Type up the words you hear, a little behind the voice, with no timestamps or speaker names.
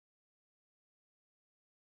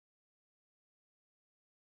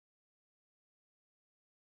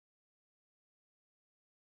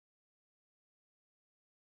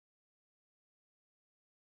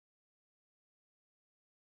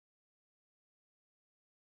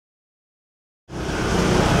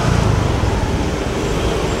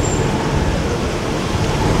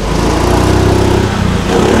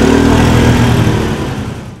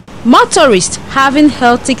Motorists having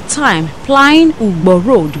hectic time plying Ugbor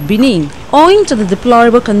Road, Benin, owing to the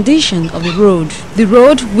deplorable condition of the road. The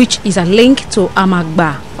road, which is a link to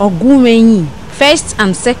Amagba, Ogumenyi, first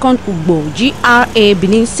and second Ugbor, GRA,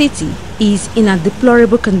 Benin City, is in a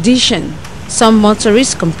deplorable condition. Some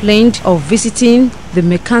motorists complained of visiting the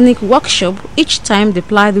mechanic workshop each time they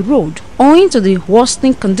ply the road. Owing to the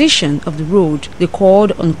worsening condition of the road, they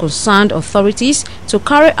called on concerned authorities to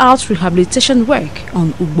carry out rehabilitation work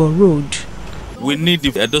on Ugbor Road. We need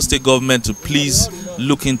the Edo State government to please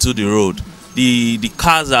look into the road. The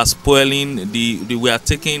cars are spoiling. We are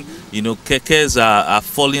taking, kekes are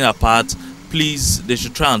falling apart. Please, they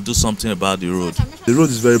should try and do something about the road. The road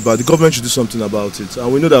is very bad. The government should do something about it.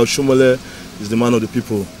 And we know that Oshomole is the man of the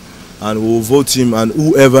people. And we will vote him and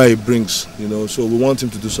whoever he brings, so we want him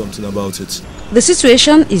to do something about it. The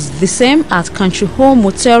situation is the same at Country-Home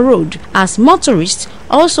Motel Road, as motorists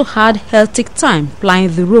also had hectic time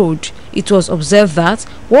plying the road. It was observed that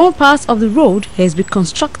one part of the road has been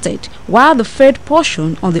constructed, while the third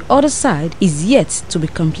portion on the other side is yet to be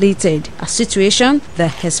completed, a situation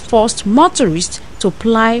that has forced motorists to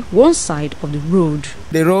ply one side of the road.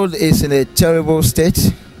 The road is in a terrible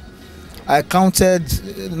state. I counted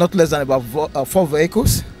not less than about 4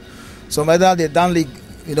 vehicles. So whether the down leg,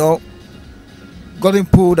 gotten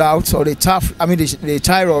pulled out, or the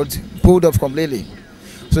tie rod pulled off completely.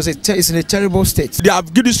 So it's in a terrible state. They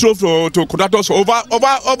have given this road to conductors for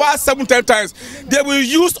over 7 times. They will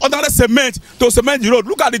use another cement to cement the road.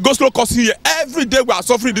 Look at the go-slow cost here. Every day we are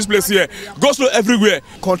suffering this place here. Go-slow everywhere.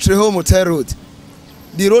 Country-Home Motel Road.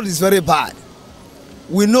 The road is very bad.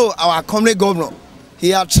 We know our county governor.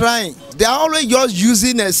 He are trying. They are always just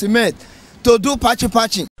using a cement to do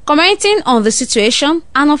patching. Commenting on the situation,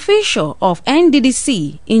 an official of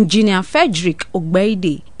NDDC, Engineer Frederick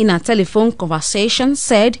Ogbeide, in a telephone conversation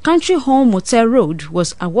said Country-Home Motel Road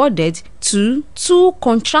was awarded to 2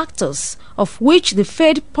 contractors, of which the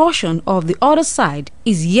third portion of the other side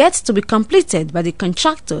is yet to be completed by the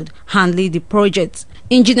contractor handling the project.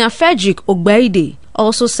 Engineer Frederick Ogbeide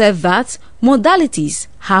also said that modalities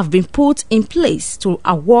have been put in place to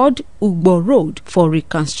award Ugbor Road for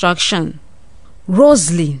reconstruction.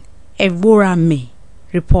 Roslyn Evorame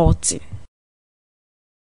reporting.